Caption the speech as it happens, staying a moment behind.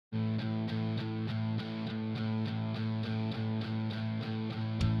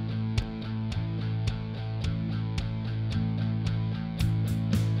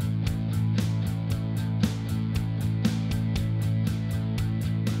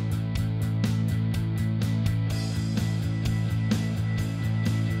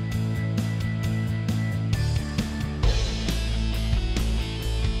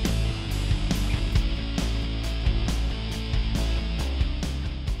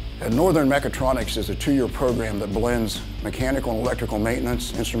At Northern, Mechatronics is a two-year program that blends mechanical and electrical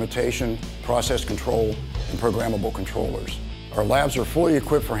maintenance, instrumentation, process control, and programmable controllers. Our labs are fully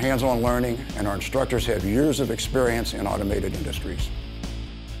equipped for hands-on learning, and our instructors have years of experience in automated industries.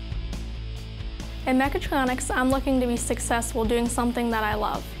 In Mechatronics, I'm looking to be successful doing something that I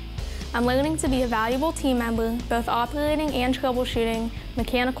love. I'm learning to be a valuable team member, both operating and troubleshooting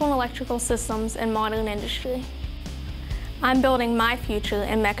mechanical and electrical systems in modern industry. I'm building my future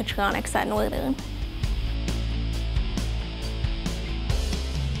in mechatronics at Northern.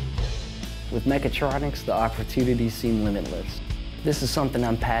 With mechatronics, the opportunities seem limitless. This is something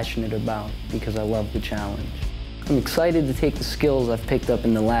I'm passionate about because I love the challenge. I'm excited to take the skills I've picked up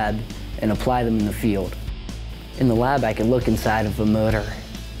in the lab and apply them in the field. In the lab, I can look inside of a motor.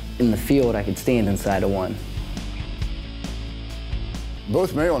 In the field, I can stand inside of one.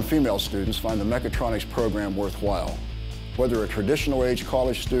 Both male and female students find the Mechatronics program worthwhile. Whether a traditional age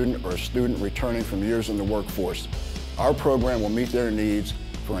college student or a student returning from years in the workforce, our program will meet their needs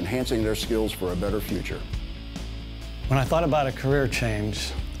for enhancing their skills for a better future. When I thought about a career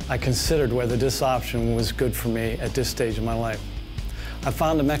change, I considered whether this option was good for me at this stage of my life. I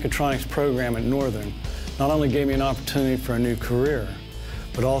found the Mechatronics program at Northern not only gave me an opportunity for a new career,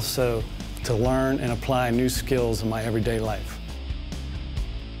 but also to learn and apply new skills in my everyday life.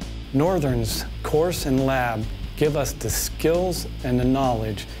 Northern's course and lab give us the skills and the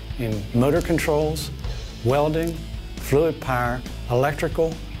knowledge in motor controls, welding, fluid power,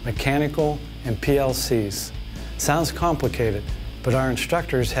 electrical, mechanical, and PLCs. Sounds complicated, but our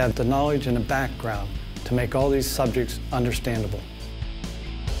instructors have the knowledge and the background to make all these subjects understandable.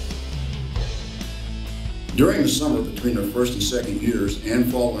 During the summer between their first and second years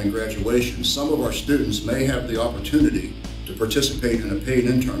and following graduation, some of our students may have the opportunity to participate in a paid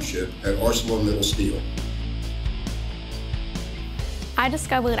internship at ArcelorMittal Steel. I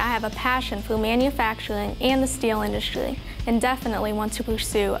discovered I have a passion for manufacturing and the steel industry, and definitely want to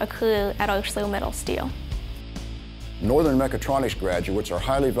pursue a career at ArcelorMittal Steel. Northern Mechatronics graduates are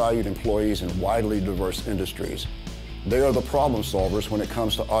highly valued employees in widely diverse industries. They are the problem solvers when it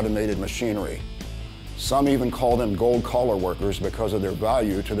comes to automated machinery. Some even call them gold-collar workers because of their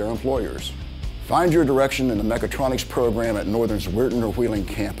value to their employers. Find your direction in the Mechatronics program at Northern's Weirton Wheeling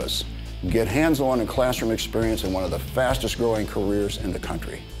campus. Get hands-on and classroom experience in one of the fastest-growing careers in the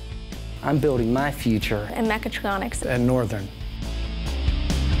country. I'm building my future In mechatronics At Northern.